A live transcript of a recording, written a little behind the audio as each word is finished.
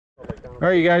All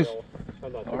right, you guys.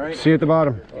 All right. See you at the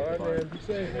bottom. All right, man. Be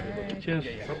safe. Cheers.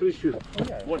 Somebody shoot.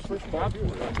 What's this spot?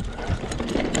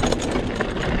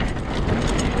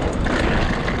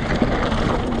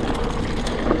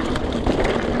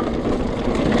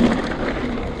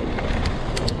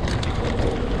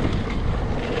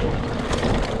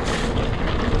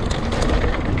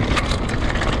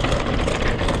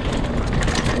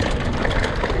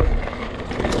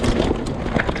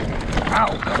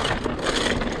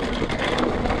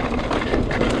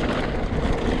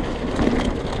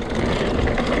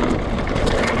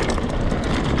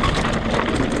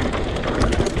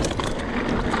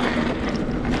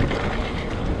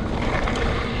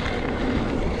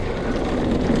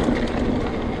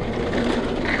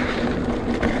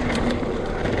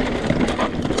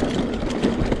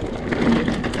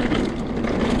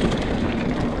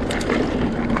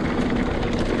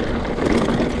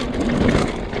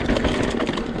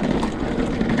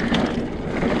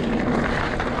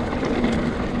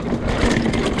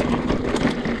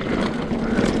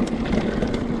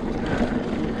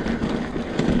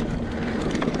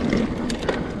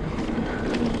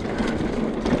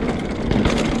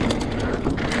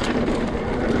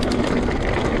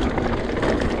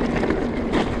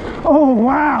 Oh,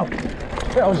 wow.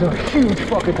 That was a huge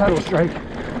fucking pedal strike.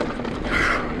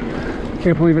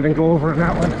 Can't believe it didn't go over on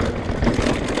that one.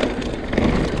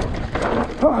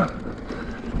 Oh.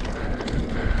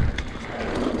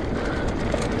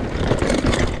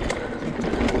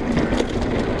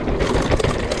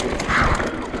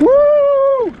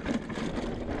 Woo!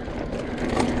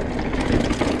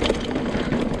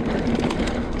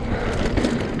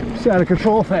 It's out of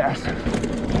control fast.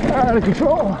 Out of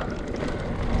control.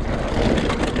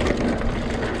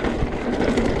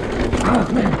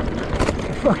 Oh man,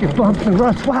 fucking bumps and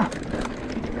ruts, wow.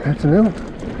 That's new.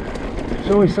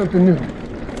 There's always something new.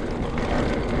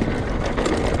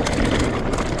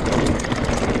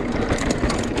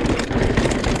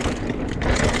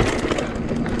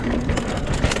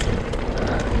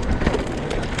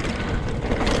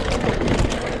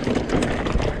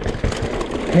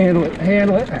 Handle it,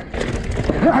 handle it.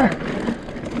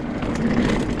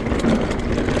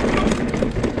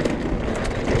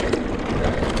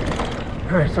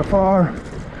 All right, so far,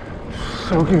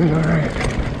 so good. All right.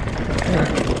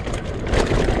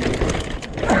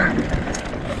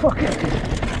 Fuck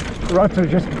it. Ruts are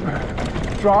just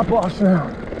drop offs now.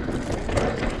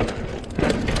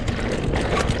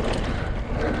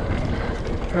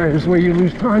 All right, this is where you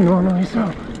lose time normally,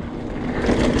 so.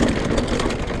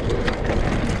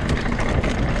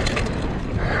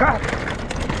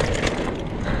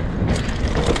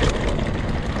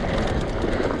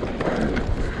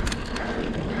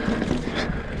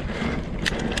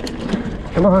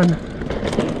 Come on.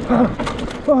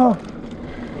 Oh,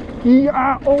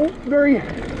 yeah, oh, very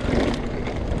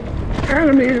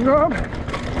animated, Rob.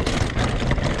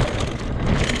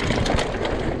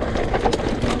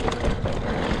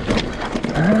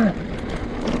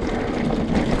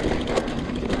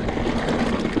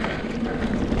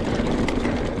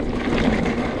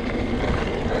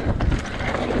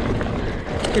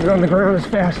 Get it on the ground is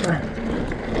faster.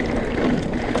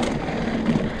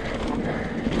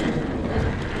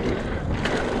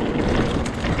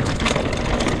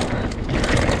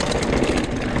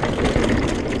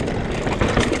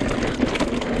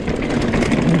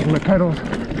 Pedals.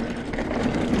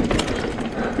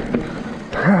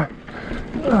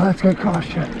 Oh, that's gonna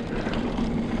cost you.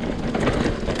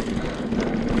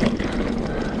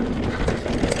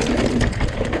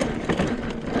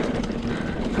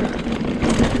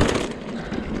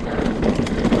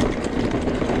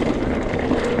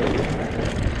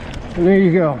 And there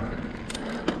you go.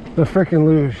 The frickin'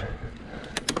 Luge.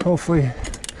 Hopefully,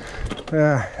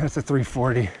 that's a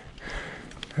 340.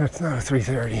 That's not a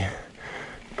 330.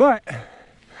 But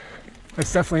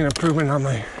that's definitely an improvement on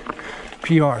my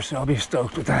PR, so I'll be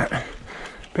stoked with that.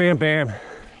 Bam, bam.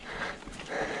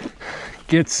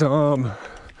 Get some.